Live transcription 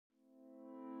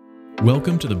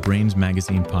Welcome to the Brains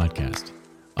Magazine podcast,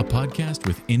 a podcast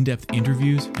with in-depth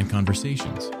interviews and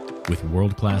conversations with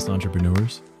world-class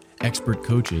entrepreneurs, expert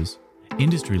coaches,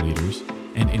 industry leaders,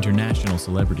 and international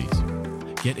celebrities.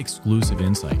 Get exclusive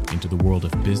insight into the world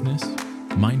of business,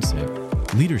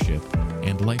 mindset, leadership,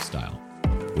 and lifestyle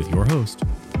with your host,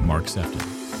 Mark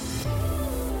Sefton.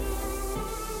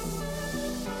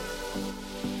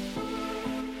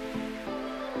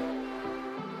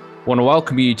 I want to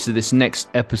welcome you to this next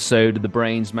episode of the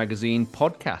Brains Magazine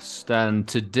podcast. And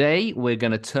today we're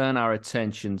going to turn our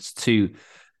attentions to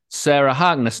Sarah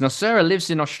Harkness. Now, Sarah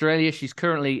lives in Australia. She's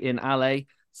currently in LA.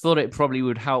 Thought it probably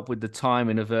would help with the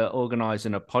timing of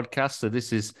organizing a podcast. So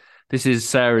this is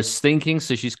Sarah's thinking.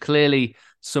 So she's clearly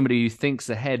somebody who thinks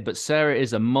ahead. But Sarah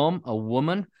is a mom, a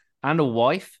woman, and a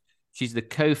wife. She's the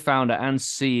co-founder and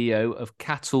CEO of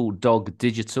Cattle Dog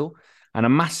Digital, and a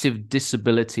massive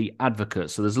disability advocate.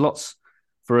 So there's lots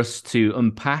for us to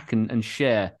unpack and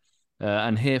share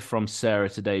and hear from Sarah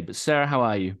today. But Sarah, how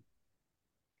are you?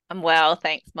 I'm well,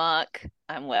 thanks, Mark.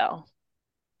 I'm well.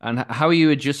 And how are you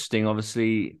adjusting,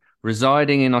 obviously,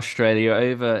 residing in Australia,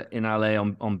 over in LA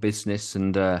on business?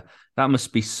 And that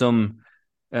must be some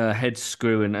head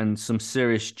screw and some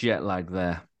serious jet lag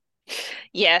there.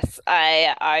 Yes,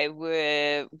 I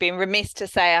would be remiss to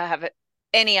say I have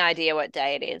any idea what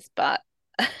day it is, but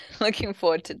looking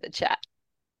forward to the chat.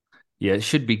 Yeah, it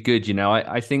should be good.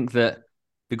 I think that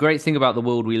the great thing about the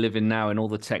world we live in now and all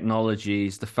the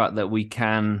technologies, the fact that we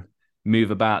can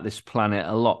move about this planet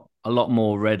a lot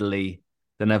more readily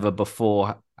than ever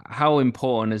before. How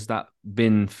important has that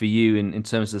been for you in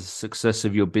terms of the success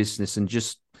of your business and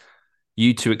just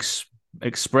you to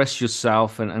express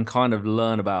yourself and kind of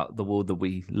learn about the world that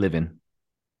we live in?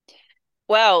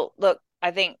 Well, look,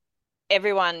 I think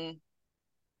everyone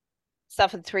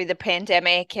suffered through the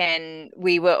pandemic and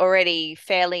we were already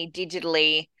fairly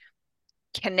digitally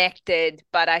connected,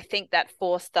 but I think that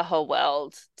forced the whole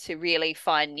world to really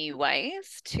find new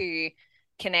ways to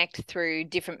connect through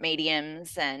different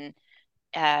mediums and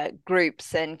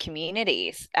groups and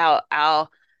communities. The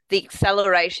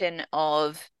acceleration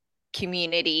of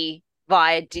community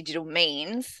via digital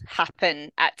means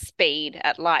happen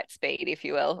at light speed, if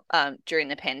you will, during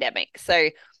the pandemic. So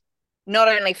not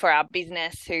only for our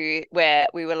business, where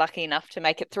we were lucky enough to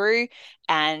make it through,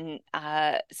 and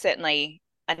certainly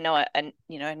I know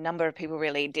a number of people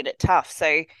really did it tough.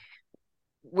 So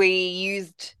we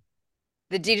used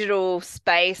the digital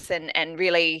space and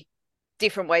really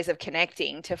different ways of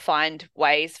connecting to find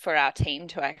ways for our team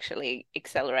to actually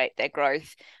accelerate their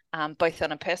growth, both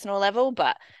on a personal level,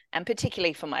 and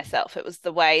particularly for myself. It was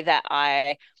the way that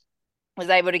I was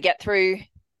able to get through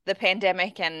the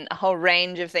pandemic and a whole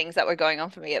range of things that were going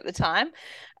on for me at the time.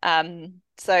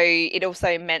 So it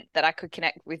also meant that I could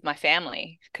connect with my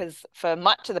family, because for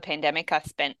much of the pandemic I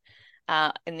spent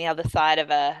in the other side of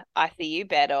a ICU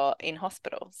bed or in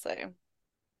hospital. So,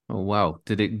 oh wow,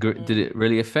 did it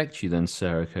really affect you then,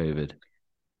 Sarah, COVID?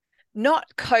 Not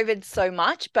COVID so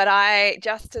much, but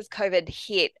just as COVID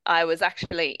hit, I was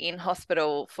actually in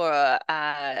hospital for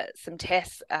some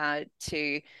tests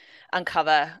to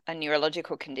uncover a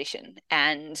neurological condition,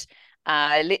 and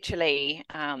literally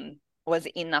was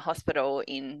in the hospital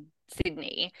in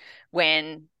Sydney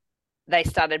when they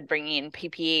started bringing in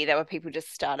PPE. There were people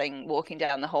just starting walking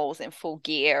down the halls in full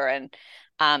gear, and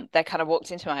they kind of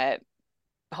walked into my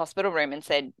hospital room and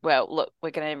said, well, look,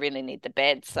 we're going to really need the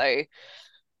bed, so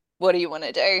what do you want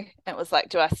to do? And it was like,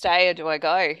 do I stay or do I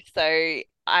go? So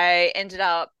I ended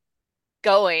up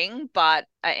going, but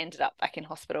I ended up back in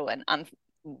hospital and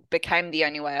became the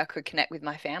only way I could connect with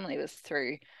my family was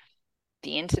through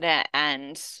the internet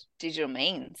and digital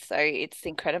means. So it's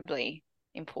incredibly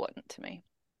important to me.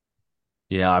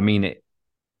 Yeah, I mean,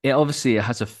 it obviously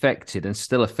has affected and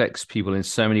still affects people in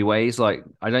so many ways. Like,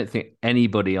 I don't think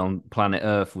anybody on planet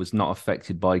Earth was not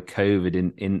affected by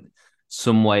COVID in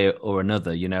some way or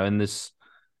another, and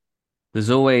there's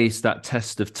always that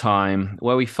test of time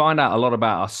where we find out a lot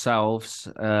about ourselves.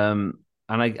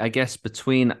 And I guess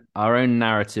between our own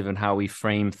narrative and how we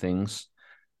frame things,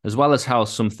 as well as how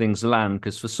some things land,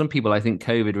 because for some people, I think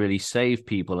COVID really saved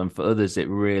people, and for others, it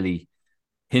really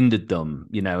hindered them,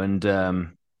 and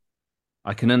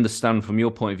I can understand from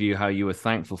your point of view how you were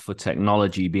thankful for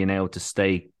technology being able to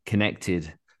stay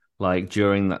connected, like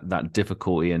during that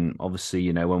difficulty. And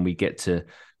obviously, when we get to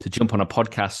jump on a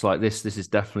podcast like this is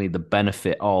definitely the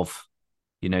benefit of,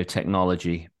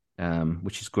 technology,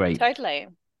 which is great. Totally.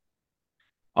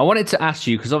 I wanted to ask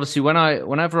you, because obviously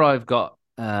whenever I've got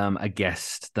a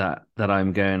guest that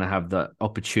I'm going to have the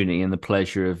opportunity and the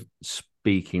pleasure of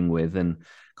speaking with and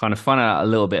kind of find out a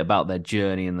little bit about their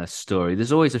journey and their story,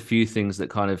 there's always a few things that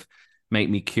kind of make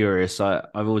me curious. I've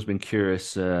always been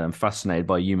curious and fascinated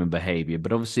by human behavior.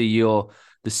 But obviously, you're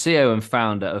the CEO and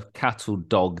founder of Cattle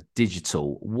Dog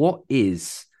Digital. What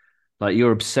is like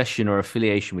your obsession or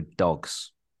affiliation with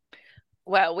dogs?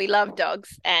 Well, we love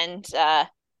dogs, and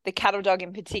the cattle dog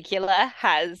in particular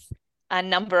has a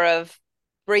number of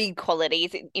breed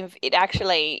qualities. It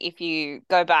actually, if you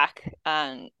go back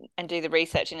and do the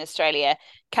research in Australia,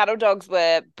 cattle dogs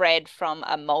were bred from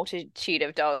a multitude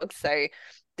of dogs. So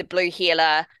the blue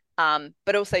heeler,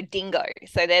 but also dingo.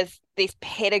 So there's this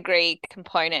pedigree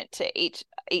component to each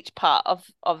part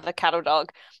of the cattle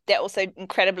dog. They're also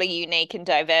incredibly unique and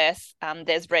diverse.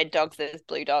 There's red dogs, there's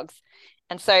blue dogs.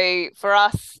 And so for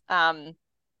us,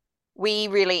 we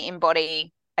really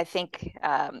embody, I think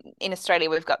in Australia,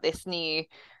 we've got this new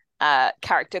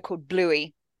character called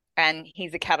Bluey, and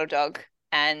he's a cattle dog.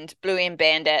 And Bluey and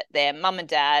Bandit, they're mum and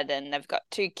dad, and they've got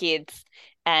 2 kids.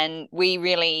 And we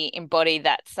really embody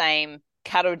that same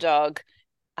cattle dog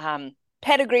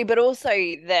pedigree, but also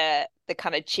the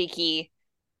kind of cheeky,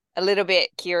 a little bit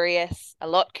curious, a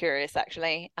lot curious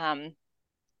actually,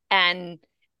 and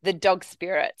the dog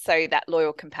spirit, so that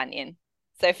loyal companion.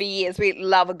 So for years we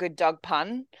love a good dog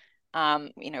pun.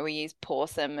 We use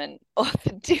Pawsome and all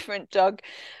the different dog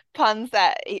puns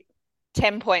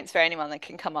 10 points for anyone that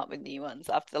can come up with new ones.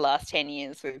 After the last 10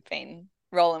 years, we've been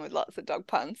rolling with lots of dog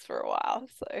puns for a while.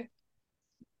 So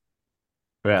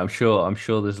Yeah, I'm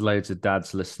sure there's loads of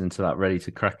dads listening to that, ready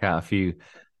to crack out a few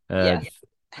yes.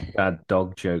 dad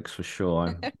dog jokes for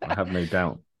sure. I have no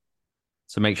doubt.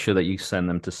 So make sure that you send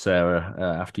them to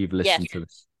Sarah after you've listened Yes. to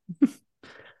this.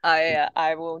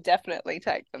 I will definitely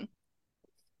take them.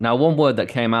 Now, one word that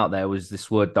came out there was this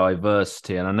word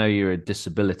diversity, and I know you're a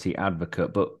disability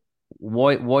advocate, but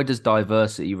why does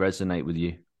diversity resonate with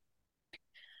you?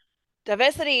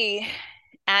 Diversity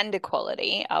and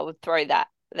equality, I would throw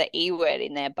the E word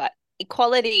in there, but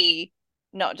equality,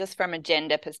 not just from a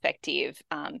gender perspective,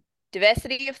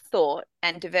 diversity of thought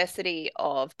and diversity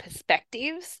of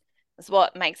perspectives is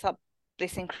what makes up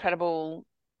this incredible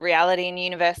reality and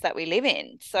universe that we live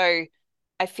in. So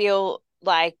I feel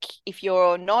like if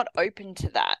you're not open to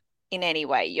that in any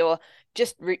way, you're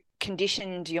just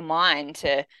conditioned your mind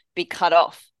to be cut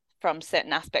off from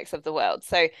certain aspects of the world.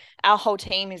 So our whole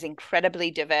team is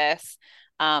incredibly diverse.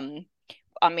 I'm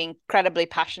incredibly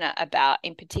passionate about,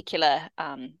 in particular,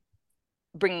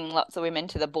 bringing lots of women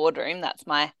to the boardroom. That's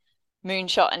my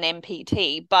moonshot and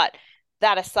MPT. But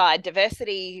that aside,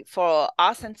 diversity for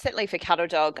us and certainly for Cattle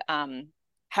Dog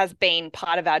has been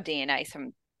part of our DNA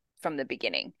from the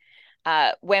beginning.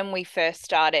 When we first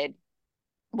started,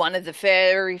 one of the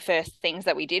very first things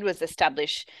that we did was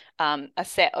establish a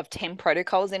set of 10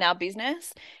 protocols in our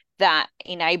business that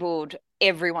enabled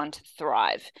everyone to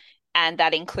thrive. And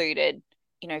that included,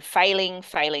 failing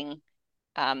fast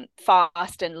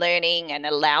and learning and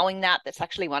allowing that. That's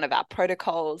actually one of our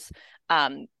protocols,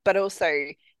 but also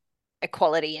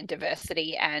equality and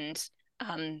diversity and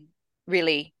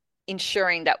really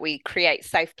ensuring that we create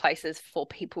safe places for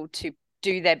people to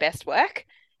do their best work.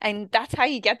 And that's how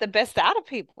you get the best out of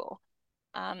people.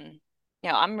 I'm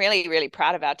really, really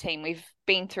proud of our team. We've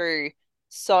been through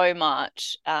so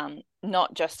much,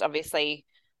 not just obviously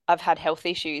I've had health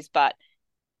issues, but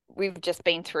we've just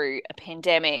been through a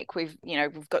pandemic. We've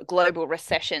got global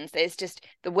recessions. There's just,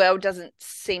 the world doesn't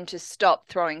seem to stop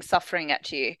throwing suffering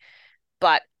at you.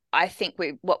 But I think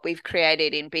what we've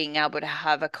created in being able to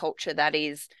have a culture that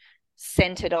is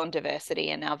centered on diversity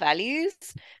and our values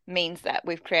means that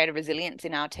we've created resilience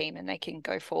in our team and they can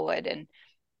go forward and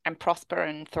prosper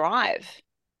and thrive.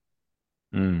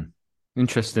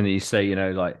 Interesting that you say,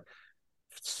 like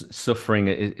suffering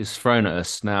is thrown at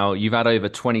us. Now, you've had over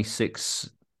 26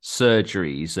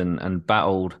 surgeries and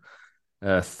battled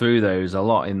through those a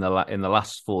lot in the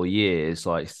last 4 years,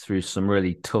 like through some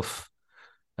really tough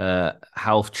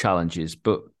health challenges.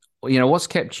 But what's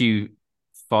kept you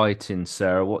fighting,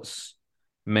 Sarah? What's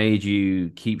made you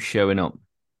keep showing up?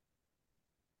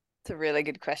 It's a really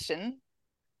good question,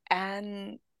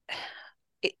 and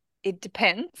it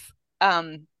depends.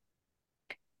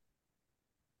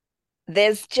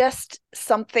 There's just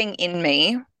something in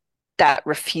me that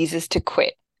refuses to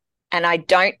quit, and I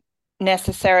don't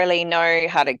necessarily know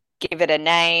how to give it a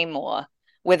name or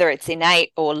whether it's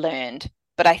innate or learned,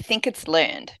 but I think it's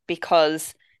learned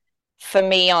because for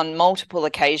me, on multiple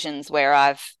occasions where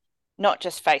I've not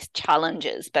just faced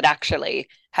challenges, but actually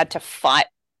had to fight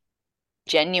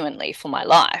genuinely for my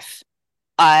life,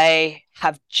 I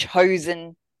have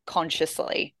chosen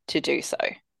consciously to do so.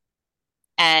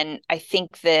 And I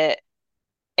think that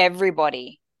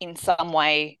everybody in some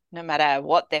way, no matter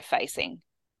what they're facing,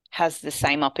 has the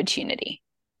same opportunity.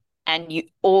 and you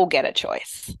all get a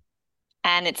choice.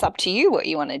 And it's up to you what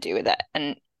you want to do with it.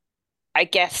 And I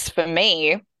guess for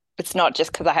me, it's not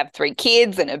just because I have 3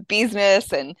 kids and a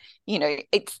business, and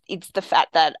it's the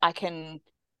fact that I can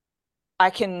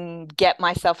get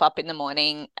myself up in the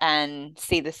morning and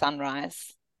see the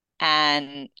sunrise,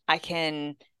 and I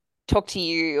can talk to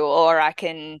you, or I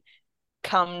can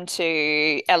come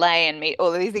to LA and meet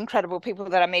all of these incredible people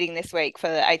that I'm meeting this week for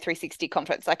the A360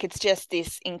 conference. Like, it's just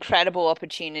this incredible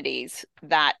opportunities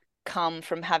that come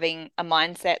from having a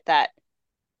mindset that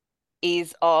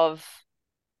is of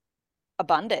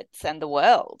abundance and the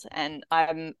world. And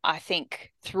I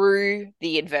think through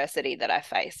the adversity that I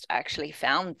faced, I actually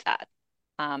found that.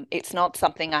 It's not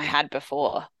something I had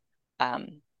before.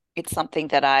 It's something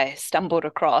that I stumbled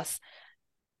across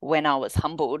when I was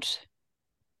humbled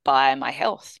by my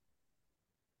health.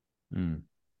 Mm.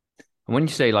 And when you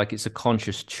say like it's a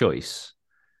conscious choice,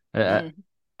 Mm.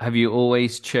 have you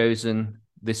always chosen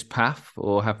this path,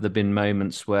 or have there been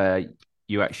moments where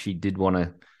you actually did want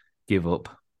to give up?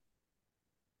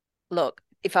 Look,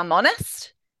 if I'm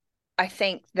honest, I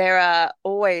think there are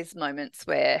always moments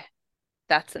where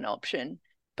that's an option,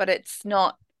 but it's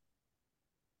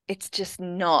just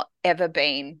not ever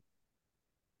been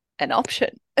an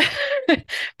option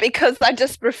because I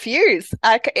just refuse.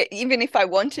 Even if I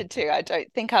wanted to, I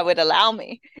don't think I would allow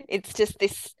me. It's just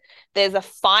this, there's a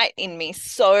fight in me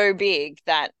so big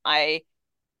that I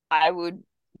would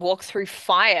walk through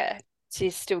fire to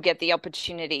still get the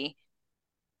opportunity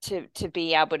to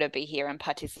be able to be here and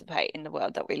participate in the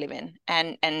world that we live in.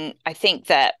 And I think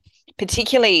that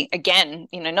particularly, again,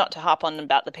 not to harp on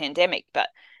about the pandemic, but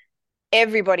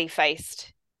everybody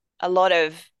faced a lot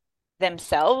of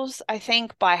themselves, I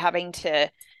think, by having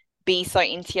to be so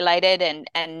insulated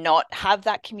and not have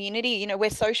that community.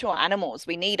 We're social animals.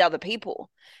 We need other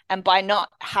people. And by not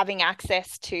having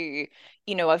access to,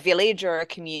 a village or a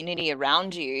community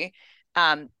around you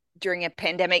during a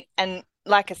pandemic, and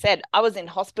like I said, I was in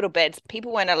hospital beds.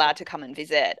 People weren't allowed to come and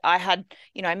visit. I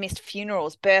missed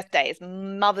funerals, birthdays,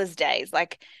 Mother's Days,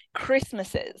 like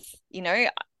Christmases.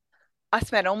 I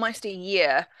spent almost a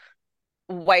year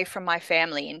away from my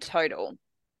family in total.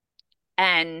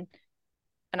 And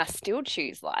I still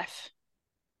choose life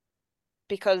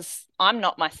because I'm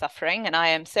not my suffering, and I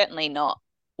am certainly not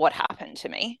what happened to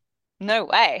me. No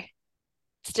way.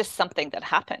 It's just something that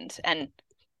happened. And,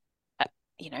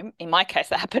 in my case,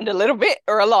 that happened a little bit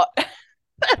or a lot.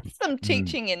 Some Mm.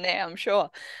 teaching in there, I'm sure.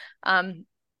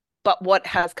 But what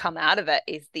has come out of it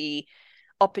is the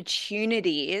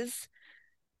opportunities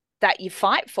that you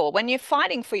fight for. When you're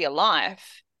fighting for your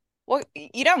life, well,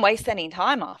 you don't waste any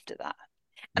time after that.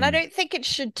 And I Mm. don't think it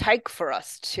should take for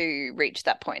us to reach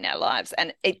that point in our lives.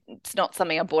 And it's not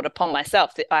something I brought upon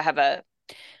myself. I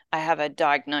have a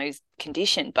diagnosed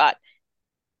condition, but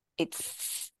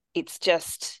it's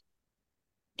just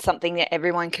something that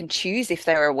everyone can choose if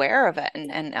they're aware of it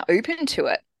and are open to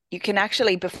it. You can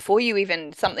actually, before you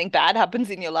even something bad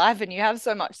happens in your life and you have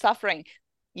so much suffering,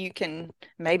 you can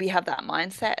maybe have that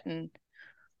mindset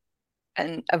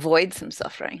and avoid some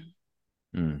suffering.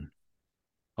 Mm.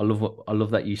 I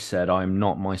love that you said I'm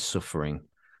not my suffering.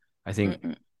 I think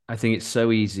Mm-mm. I think it's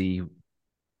so easy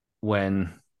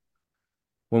when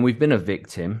we've been a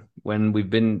victim, when we've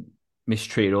been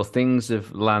mistreated, or things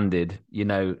have landed,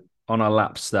 on our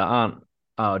laps that aren't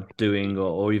our doing,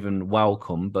 or even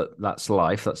welcome, but that's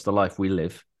life. That's the life we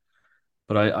live.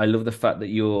 But I love the fact that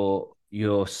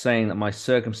you're saying that my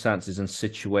circumstances and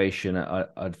situation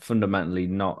are fundamentally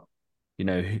not,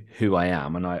 who I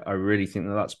am, and I really think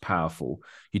that that's powerful.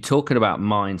 You're talking about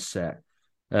mindset.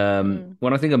 Mm.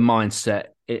 When I think of mindset,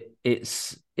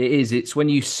 it's when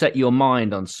you set your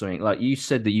mind on something. Like you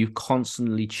said, that you've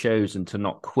constantly chosen to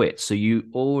not quit, so you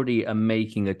already are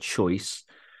making a choice.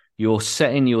 You're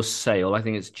setting your sail. I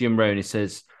think it's Jim Rohn who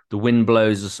says the wind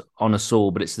blows on us all,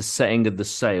 but it's the setting of the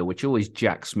sail which always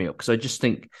jacks me up. Because I just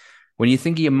think when you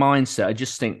think of your mindset, I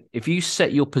just think if you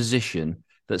set your position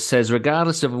that says,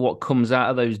 regardless of what comes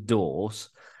out of those doors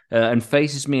and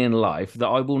faces me in life, that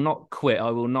I will not quit,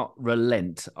 I will not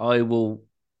relent, I will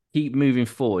keep moving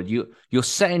forward. You're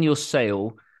setting your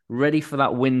sail ready for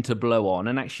that wind to blow on,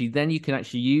 and actually then you can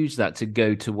actually use that to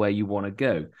go to where you want to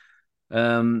go.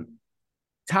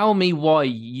 Tell me why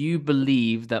you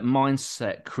believe that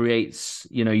mindset creates,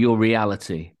 your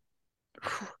reality.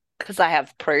 Because I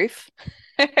have proof.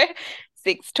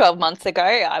 12 months ago,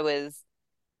 I was,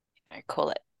 I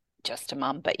call it just a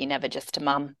mum, but you're never just a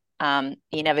mum.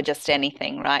 You're never just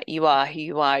anything, right? You are who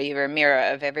you are. You're a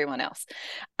mirror of everyone else.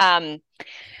 Um,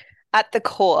 at the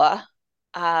core,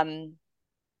 um,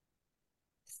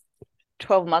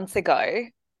 12 months ago,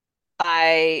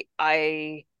 I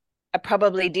I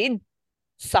probably did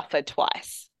suffer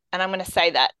twice. And I'm going to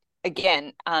say that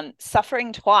again.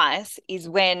 Suffering twice is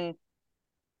when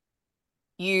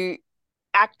you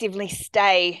actively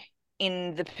stay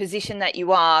in the position that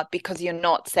you are because you're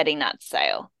not setting that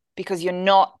sail, because you're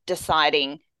not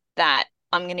deciding that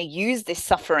I'm going to use this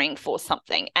suffering for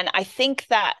something. And I think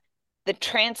that the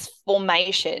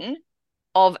transformation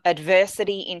of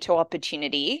adversity into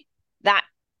opportunity, that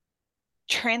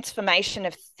transformation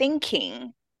of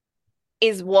thinking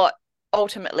is what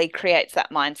ultimately creates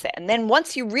that mindset. And then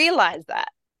once you realize that,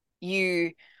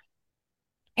 you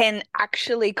can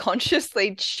actually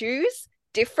consciously choose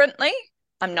differently.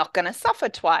 I'm not going to suffer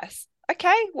twice.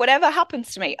 Okay, whatever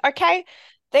happens to me. Okay,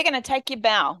 they're going to take your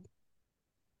bowel.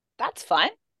 That's fine.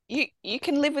 You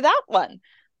can live without one.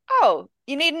 Oh,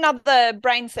 you need another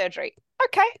brain surgery.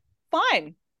 Okay,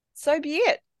 fine. So be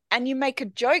it. And you make a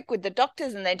joke with the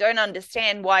doctors and they don't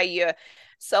understand why you're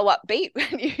so upbeat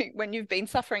when you've been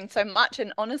suffering so much.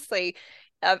 And honestly,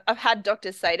 I've had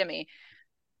doctors say to me,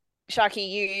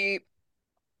 Sharky,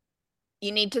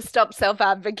 you need to stop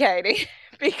self-advocating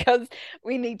because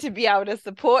we need to be able to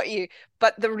support you.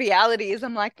 But the reality is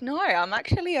I'm like, no, I'm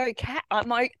actually okay.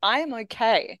 I'm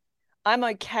okay. I'm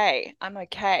okay. I'm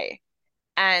okay.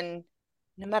 And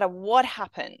no matter what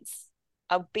happens,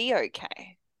 I'll be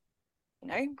okay. You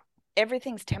know,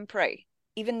 everything's temporary.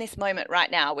 Even this moment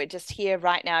right now, we're just here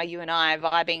right now, you and I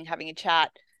vibing, having a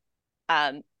chat.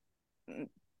 Half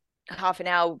an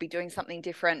hour we'll be doing something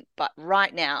different. But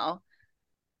right now,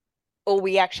 all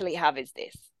we actually have is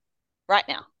this right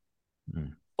now.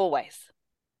 Always.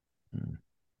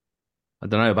 I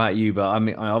don't know about you, but I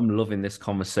mean, I'm loving this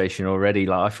conversation already.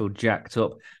 Like, I feel jacked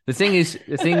up. The thing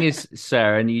is,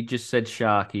 Sarah, and you just said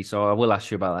Sharky, so I will ask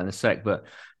you about that in a sec. But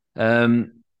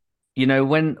you know,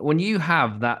 when you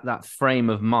have that frame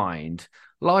of mind,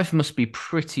 life must be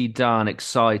pretty darn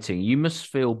exciting. You must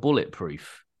feel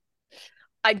bulletproof.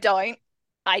 I don't.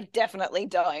 I definitely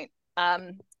don't.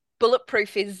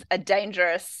 Bulletproof is a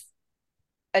dangerous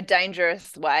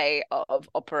way of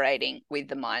operating with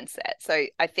the mindset. So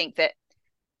I think that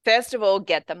first of all,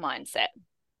 get the mindset.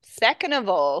 Second of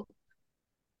all,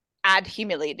 add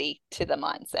humility to the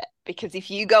mindset. Because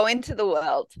if you go into the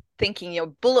world thinking you're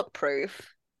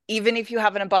bulletproof, even if you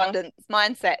have an abundance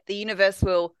mindset, the universe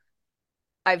will,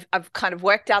 I've kind of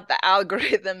worked out the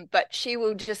algorithm, but she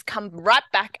will just come right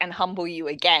back and humble you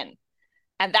again.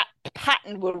 And that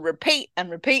pattern will repeat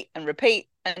and repeat and repeat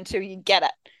until you get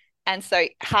it. And so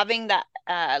having that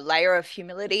layer of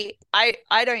humility, I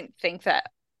don't think that,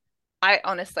 I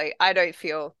don't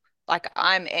feel like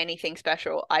I'm anything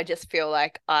special. I just feel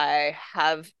like I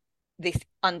have this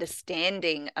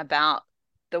understanding about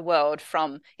the world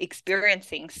from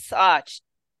experiencing such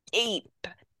deep,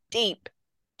 deep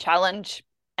challenge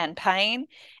and pain.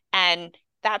 And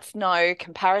that's no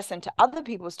comparison to other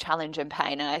people's challenge and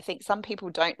pain. And I think some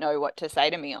people don't know what to say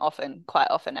to me quite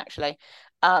often actually,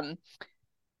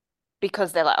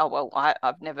 because they're like, oh, well,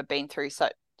 I've never been through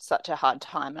such a hard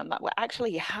time. And I'm like, well,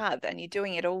 actually you have, and you're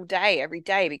doing it all day, every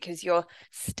day, because you're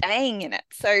staying in it.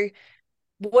 So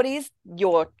what is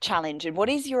your challenge and what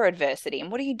is your adversity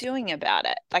and what are you doing about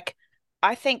it? Like,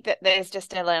 I think that there's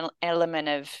just an element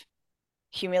of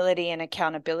humility and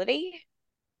accountability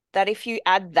that if you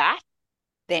add that,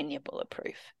 then you're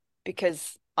bulletproof,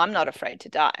 because I'm not afraid to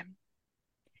die.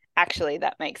 Actually,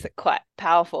 that makes it quite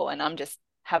powerful, and I'm just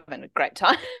having a great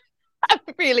time. I'm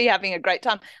really having a great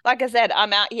time. Like I said,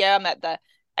 I'm out here. I'm at the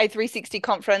A360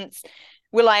 conference.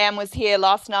 Will.i.am was here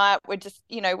last night. We're just,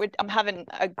 I'm having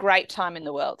a great time in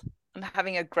the world. I'm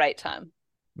having a great time.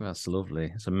 That's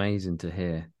lovely. It's amazing to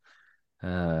hear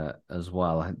as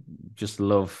well. I just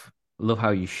love how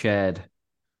you shared,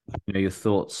 your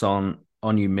thoughts on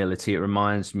humility. It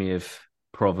reminds me of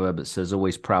a proverb that says,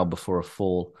 always proud before a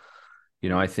fall.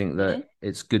 I think that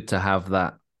it's good to have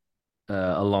that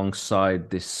alongside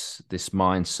this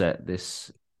mindset,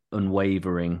 this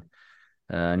unwavering.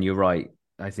 And you're right.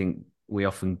 I think we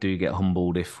often do get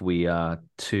humbled if we are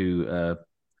too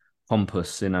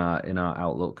pompous in our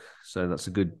outlook. So that's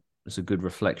a good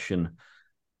reflection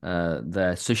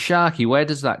there. So Sharky, where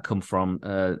does that come from?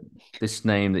 This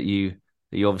name that you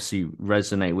obviously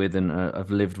resonate with and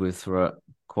have lived with for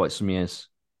quite some years.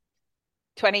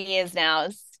 20 years now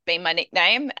has been my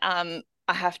nickname.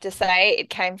 I have to say it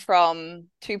came from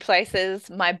two places,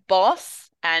 my boss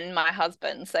and my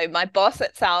husband. So my boss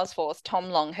at Salesforce,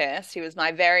 Tom Longhurst, who was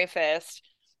my very first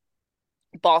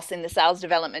boss in the sales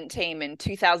development team in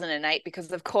 2008, because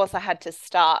of course I had to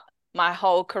start my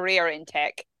whole career in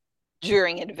tech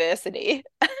during adversity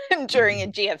and during a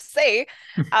GFC.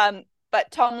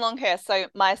 But Tom Longhurst, so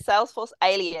my Salesforce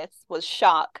alias was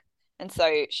Shark. And so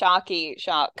Sharky,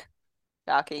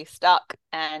 stuck.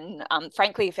 And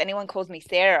frankly, if anyone calls me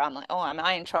Sarah, I'm like, oh, am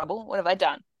I in trouble? What have I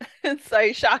done?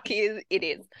 So Sharky it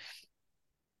is.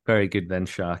 Very good then,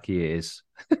 Sharky is.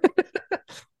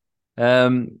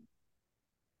 um,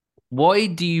 why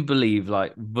do you believe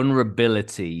like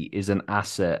vulnerability is an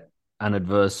asset and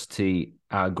adversity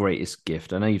our greatest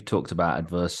gift? I know you've talked about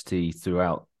adversity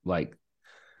throughout like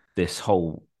this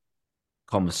whole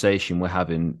conversation we're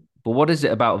having, but what is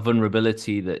it about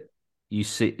vulnerability that you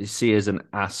see as an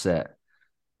asset?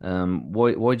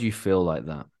 Why do you feel like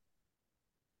that?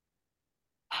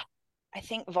 I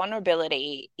think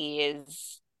vulnerability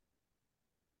is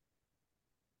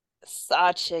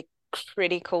such a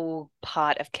critical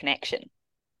part of connection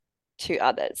to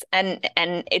others. And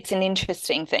it's an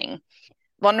interesting thing.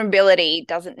 Vulnerability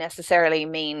doesn't necessarily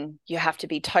mean you have to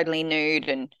be totally nude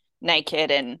and naked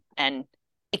and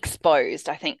exposed.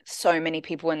 I think so many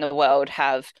people in the world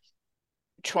have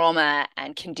trauma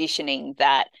and conditioning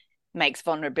that makes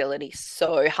vulnerability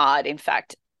so hard. In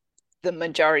fact, the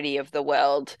majority of the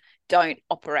world don't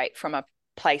operate from a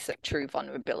place of true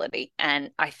vulnerability. And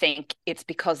I think it's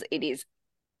because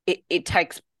it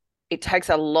takes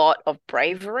a lot of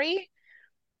bravery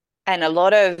and a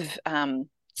lot of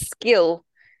skill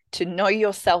to know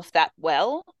yourself that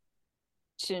well,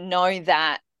 to know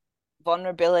that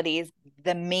vulnerability is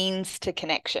the means to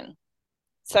connection.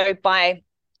 So by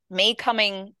me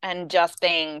coming and just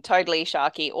being totally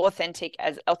Sharky, authentic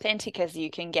as you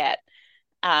can get,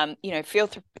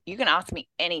 you can ask me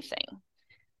anything,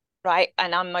 right?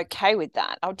 And I'm okay with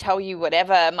that. I'll tell you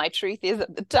whatever my truth is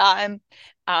at the time.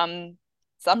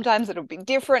 Sometimes it'll be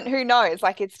different. Who knows?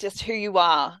 Like, it's just who you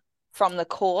are from the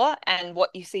core, and what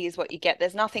you see is what you get.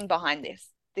 There's nothing behind this.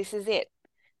 This is it.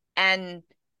 And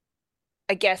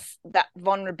I guess that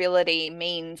vulnerability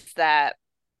means that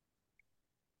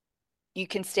you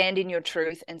can stand in your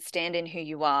truth and stand in who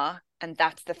you are. And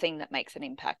that's the thing that makes an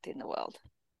impact in the world.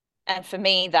 And for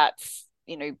me, that's,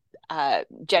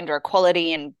 gender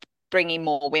equality and bringing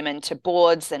more women to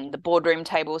boards and the boardroom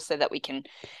tables so that we can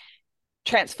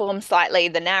transform slightly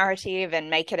the narrative and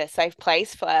make it a safe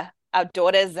place for our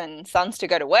daughters and sons to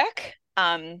go to work.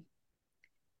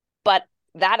 But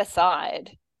that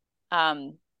aside,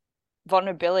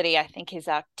 vulnerability, I think, is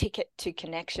our ticket to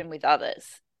connection with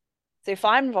others. So if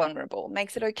I'm vulnerable, it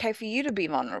makes it okay for you to be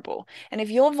vulnerable. And if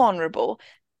you're vulnerable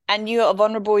and you are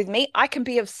vulnerable with me, I can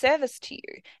be of service to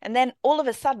you. And then all of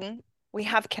a sudden we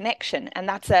have connection. And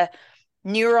that's a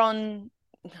neuron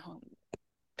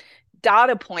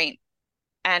data point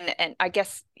and I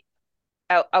guess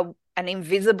an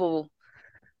invisible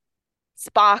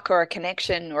spark or a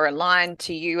connection or a line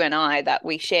to you and I that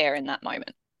we share in that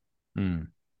moment.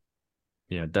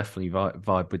 Yeah, definitely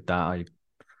vibe with that.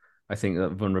 I think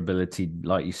that vulnerability,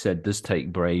 like you said, does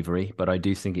take bravery, but I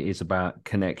do think it is about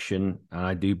connection. And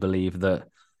I do believe that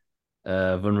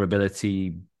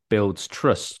vulnerability builds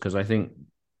trust, because I think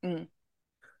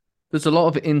there's a lot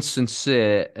of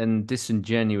insincere and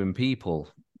disingenuine people,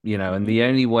 and the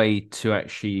only way to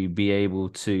actually be able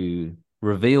to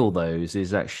reveal those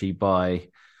is actually by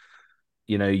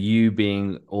you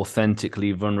being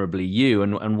authentically, vulnerably you.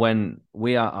 And when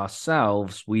we are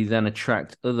ourselves, we then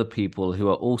attract other people who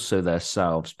are also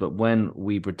themselves. But when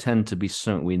we pretend to be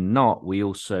something we're not, we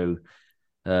also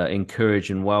encourage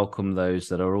and welcome those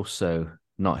that are also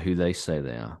not who they say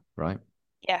they are, right?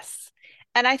 Yes.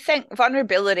 And I think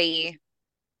vulnerability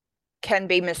can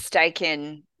be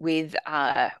mistaken with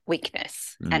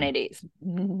weakness, and it is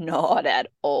not at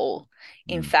all.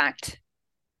 In fact,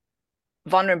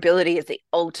 vulnerability is the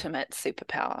ultimate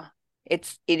superpower.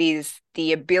 It is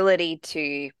the ability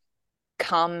to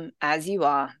come as you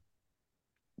are,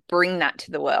 bring that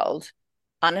to the world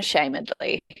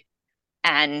unashamedly,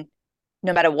 and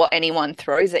no matter what anyone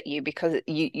throws at you, because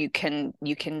you can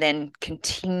then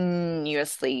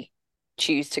continuously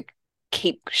choose to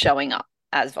keep showing up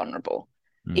as vulnerable.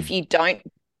 If you don't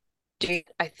do,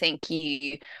 I think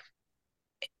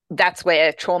that's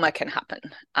where trauma can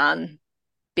happen.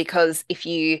 Because if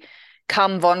you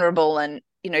come vulnerable and,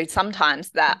 sometimes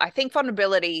that, I think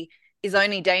vulnerability is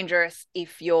only dangerous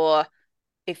if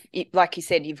like you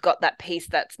said, you've got that piece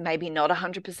that's maybe not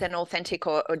 100% authentic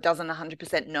or doesn't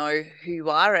 100% know who you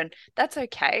are, and that's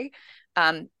okay.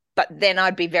 But then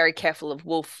I'd be very careful of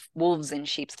wolves in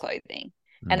sheep's clothing,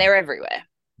 and they're everywhere.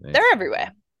 They're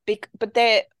everywhere. But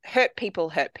they're hurt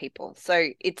people. So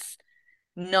it's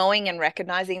knowing and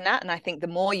recognizing that. And I think the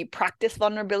more you practice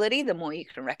vulnerability, the more you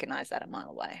can recognize that a mile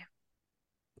away.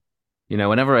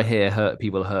 Whenever I hear hurt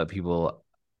people,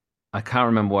 I can't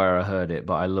remember where I heard it,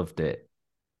 but I loved it.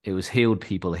 It was healed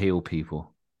people heal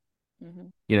people. Mm-hmm.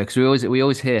 Because we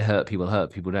always hear hurt people,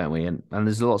 don't we? And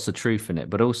there's lots of truth in it.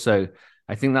 But also,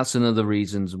 I think that's another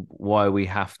reasons why we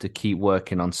have to keep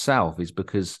working on self, is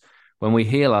because when we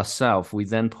heal ourselves, we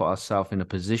then put ourselves in a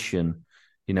position,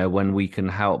 when we can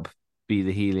help be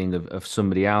the healing of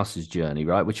somebody else's journey,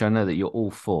 right? Which I know that you're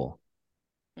all for.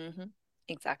 Mm-hmm.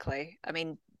 Exactly. I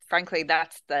mean, frankly,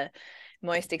 that's the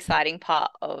most exciting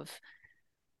part of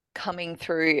coming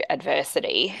through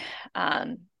adversity,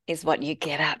 is what you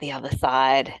get out the other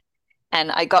side. And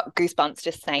I got goosebumps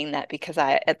just saying that, because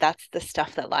that's the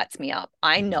stuff that lights me up.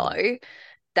 I know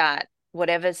that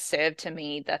whatever's served to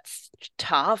me that's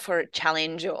tough or a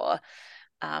challenge or,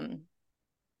 um,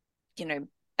 you know,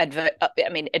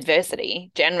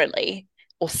 adversity generally,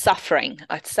 or suffering,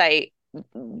 I'd say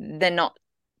they're not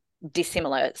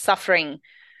dissimilar. Suffering,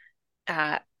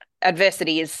 uh,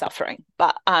 adversity is suffering,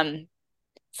 but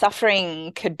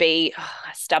suffering could be,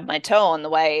 I stubbed my toe on the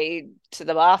way to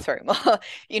the bathroom, or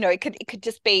it could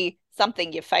just be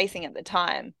something you're facing at the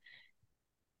time.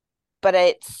 But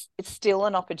it's still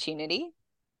an opportunity,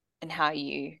 and how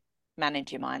you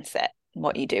manage your mindset and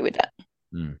what you do with it.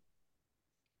 Mm.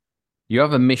 You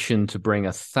have a mission to bring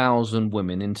 1,000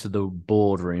 women into the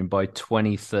boardroom by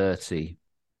 2030.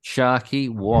 Sharky,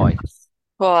 why?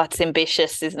 Oh, it's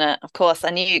ambitious, isn't it? Of course, I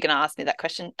knew you were going to ask me that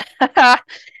question.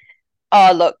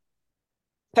 Oh, look,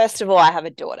 first of all, I have a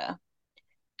daughter,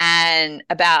 and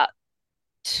about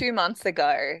 2 months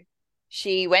ago,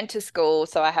 she went to school.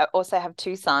 So I also have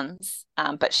two sons,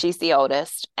 but she's the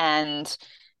oldest, and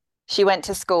she went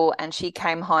to school and she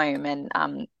came home, and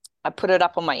I put it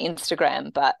up on my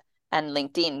Instagram, and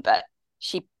LinkedIn, but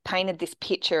she painted this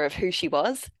picture of who she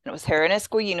was, and it was her in her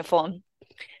school uniform.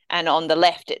 And on the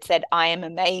left, it said, "I am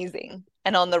amazing."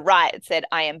 And on the right, it said,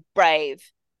 "I am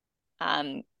brave."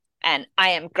 Um, and "I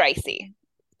am Gracie,"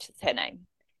 which is her name.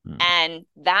 And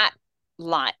that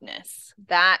lightness,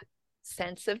 that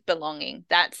sense of belonging,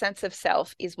 that sense of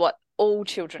self is what all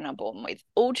children are born with.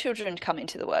 All children come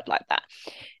into the world like that.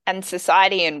 And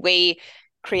society and we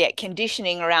create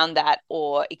conditioning around that,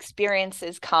 or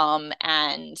experiences come,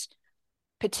 and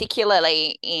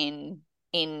particularly in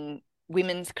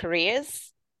women's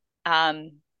careers,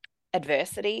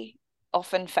 adversity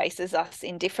often faces us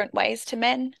in different ways to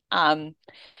men.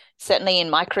 Certainly in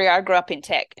my career, I grew up in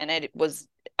tech, and I was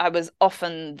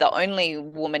often the only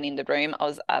woman in the room. I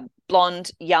was a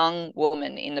blonde young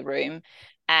woman in the room,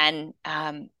 and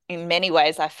in many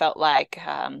ways, I felt like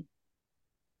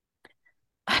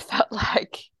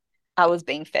I was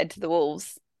being fed to the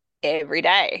wolves every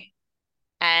day.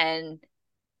 And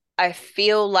I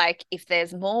feel like if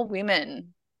there's more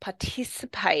women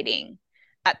participating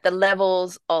at the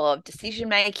levels of decision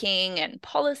making and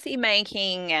policy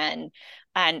making, and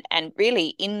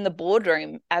really in the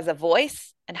boardroom as a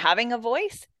voice and having a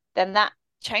voice, then that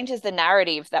changes the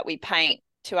narrative that we paint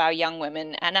to our young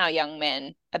women and our young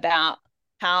men about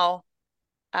how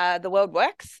the world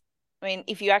works. I mean,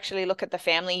 if you actually look at the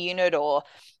family unit, or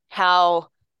how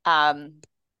um,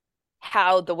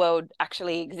 how the world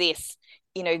actually exists,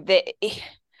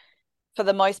 for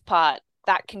the most part,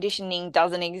 that conditioning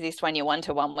doesn't exist when you're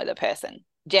one-to-one with a person.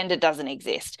 Gender doesn't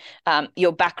exist.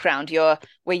 Your background,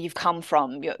 where you've come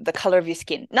from, the color of your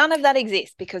skin, none of that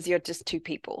exists, because you're just two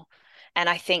people. And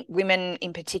I think women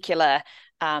in particular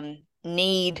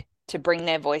need to bring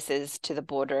their voices to the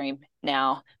boardroom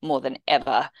now more than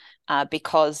ever,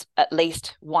 because at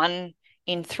least 1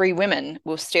 in 3 women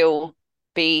will still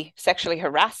be sexually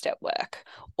harassed at work,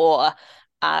 or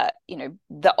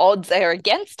the odds are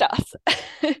against us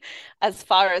as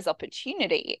far as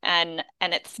opportunity, and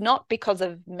it's not because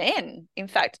of men. In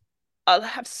fact, I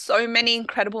have so many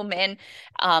incredible men,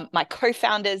 my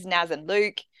co-founders Naz and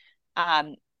Luke,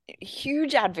 um,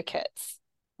 huge advocates,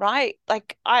 right?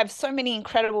 Like, I have so many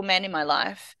incredible men in my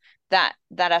life that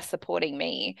are supporting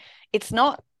me. It's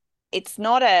not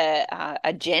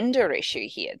a gender issue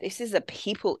here. This is a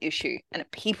people issue and a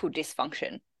people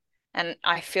dysfunction. And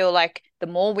I feel like the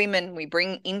more women we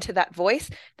bring into that voice,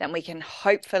 then we can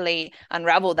hopefully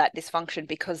unravel that dysfunction,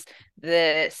 because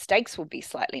the stakes will be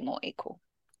slightly more equal.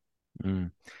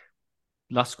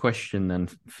 Last question then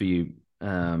for you,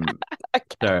 Okay.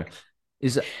 Sarah,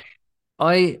 is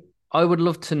I would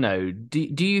love to know,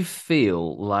 do you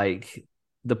feel like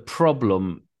the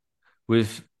problem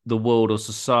with the world or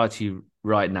society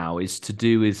right now is to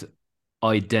do with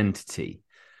identity?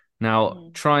 Now,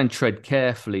 try and tread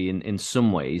carefully in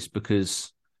some ways,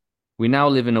 because we now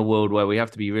live in a world where we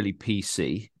have to be really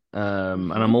PC.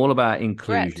 And I'm all about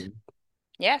inclusion. Correct.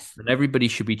 Yes. And everybody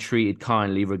should be treated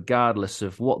kindly, regardless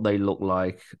of what they look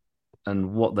like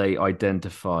and what they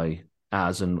identify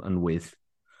as and with.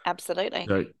 Absolutely.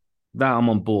 So that I'm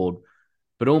on board.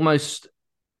 but almost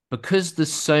because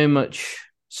there's so much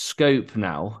scope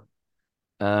now,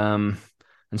 and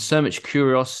so much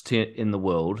curiosity in the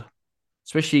world,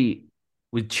 especially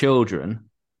with children,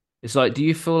 it's like, do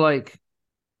you feel like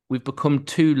we've become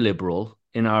too liberal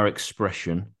in our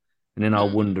expression and in our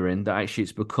wondering, that actually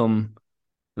it's become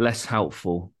less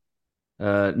helpful,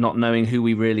 not knowing who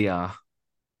we really are,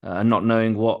 and not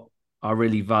knowing what our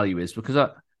really value is?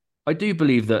 Because I do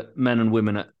believe that men and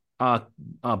women are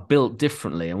built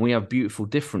differently, and we have beautiful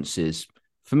differences.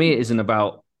 For me, it isn't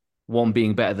about one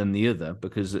being better than the other,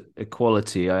 because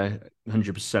equality I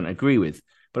 100% agree with.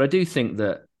 But I do think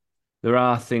that there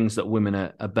are things that women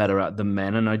are better at than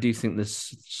men, and I do think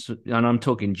this, and I'm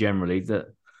talking generally, that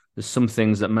there's some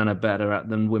things that men are better at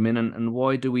than women, and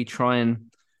why do we try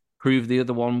and prove the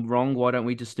other one wrong? Why don't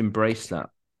we just embrace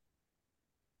that?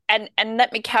 And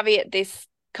let me caveat this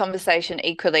conversation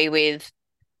equally with,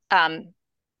 I'm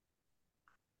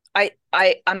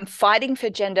fighting for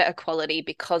gender equality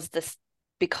because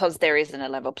there isn't a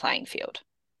level playing field,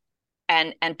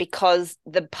 and because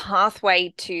the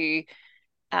pathway to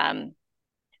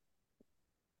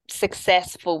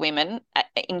success for women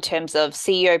in terms of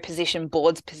CEO position,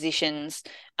 boards positions,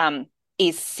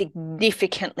 is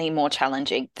significantly more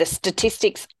challenging. The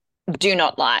statistics do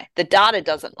not lie. The data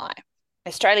doesn't lie.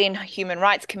 Australian Human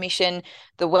Rights Commission,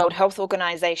 the World Health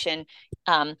Organization,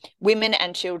 women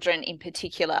and children in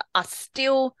particular are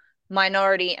still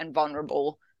minority and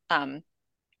vulnerable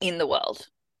in the world.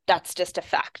 That's just a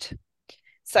fact.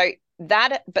 So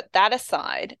that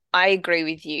aside, I agree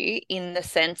with you in the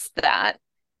sense that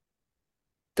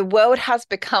the world has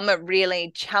become a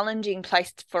really challenging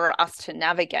place for us to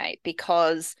navigate,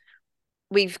 because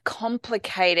we've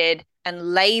complicated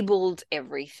and labeled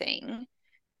everything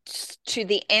to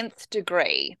the nth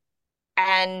degree.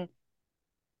 And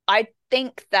I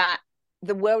think that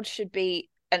the world should be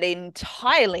an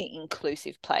entirely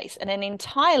inclusive place and an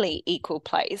entirely equal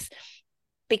place,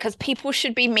 because people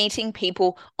should be meeting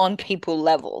people on people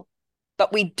level.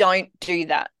 But we don't do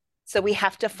that. So we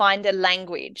have to find a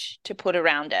language to put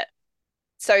around it.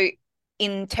 So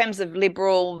in terms of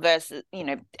liberal versus,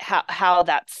 how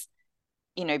that's,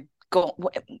 the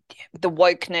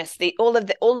wokeness,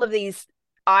 all of these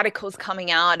articles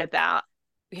coming out about,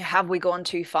 have we gone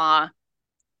too far?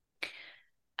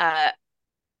 I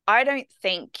don't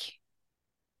think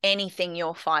anything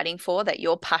you're fighting for, that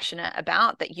you're passionate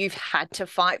about, that you've had to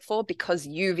fight for because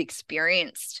you've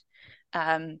experienced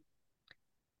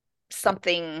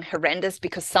something horrendous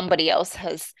because somebody else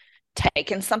has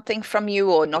taken something from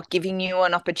you, or not giving you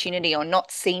an opportunity, or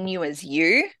not seen you as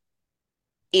you,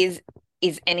 is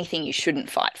anything you shouldn't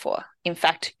fight for. In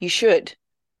fact, you should.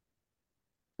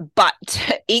 But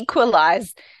to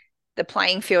equalize the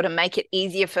playing field and make it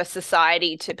easier for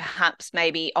society to perhaps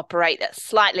maybe operate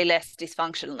slightly less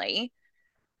dysfunctionally,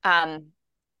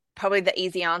 probably the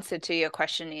easy answer to your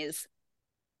question is,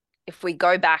 if we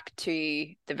go back to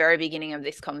the very beginning of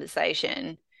this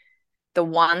conversation, the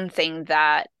one thing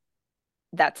that's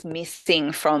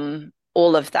missing from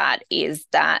all of that is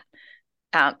that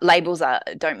labels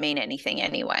don't mean anything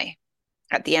anyway.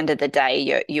 At the end of the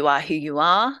day, you are who you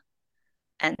are,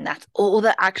 and that's all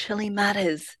that actually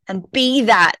matters. And be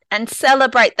that, and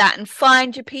celebrate that, and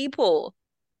find your people,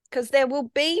 because there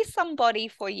will be somebody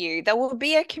for you. There will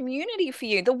be a community for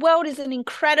you. The world is an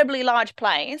incredibly large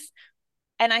place.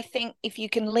 And I think if you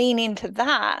can lean into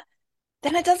that,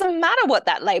 then it doesn't matter what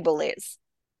that label is.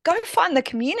 Go find the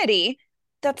community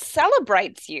that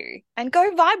celebrates you and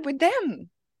go vibe with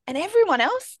them. And everyone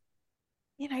else,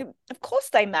 of course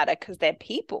they matter because they're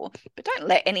people, but don't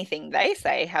let anything they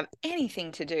say have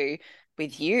anything to do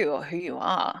with you or who you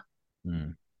are.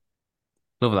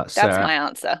 Love that, Sarah. That's my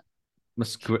answer.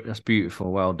 That's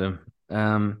beautiful. Well done.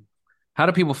 How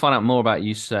do people find out more about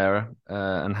you, Sarah?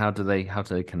 And how do they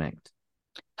connect?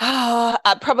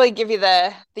 I'd probably give you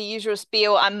the usual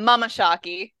spiel. I'm Mama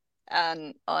Sharky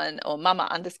or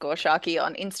Mama_Sharky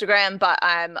on Instagram, but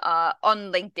I'm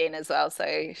on LinkedIn as well. So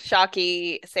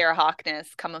Sharky, Sarah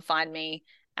Harkness, come and find me,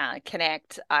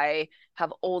 connect. I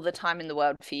have all the time in the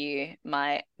world for you.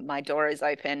 My door is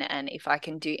open, and if I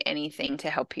can do anything to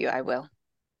help you, I will.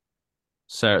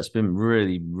 Sarah, it's been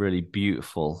really, really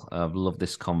beautiful. I've loved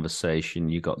this conversation.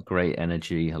 You got great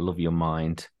energy. I love your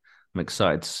mind. I'm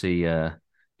excited to see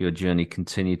your journey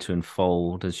continue to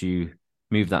unfold as you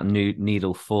move that new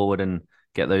needle forward and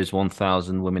get those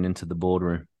 1,000 women into the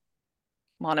boardroom.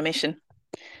 I'm on a mission,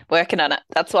 working on it.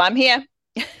 That's why I'm here.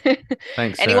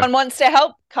 Thanks, Anyone Sarah. wants to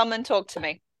help, come and talk to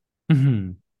me.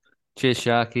 Cheers,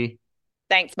 Sharky.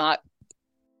 Thanks, Mark.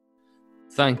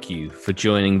 Thank you for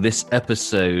joining this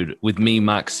episode with me,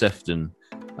 Mark Sefton.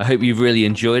 I hope you've really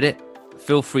enjoyed it.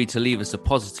 feel free to leave us a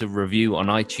positive review on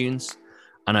iTunes,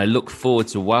 and I look forward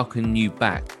to welcoming you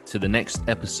back to the next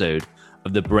episode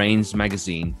of the Brains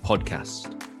Magazine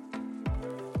podcast.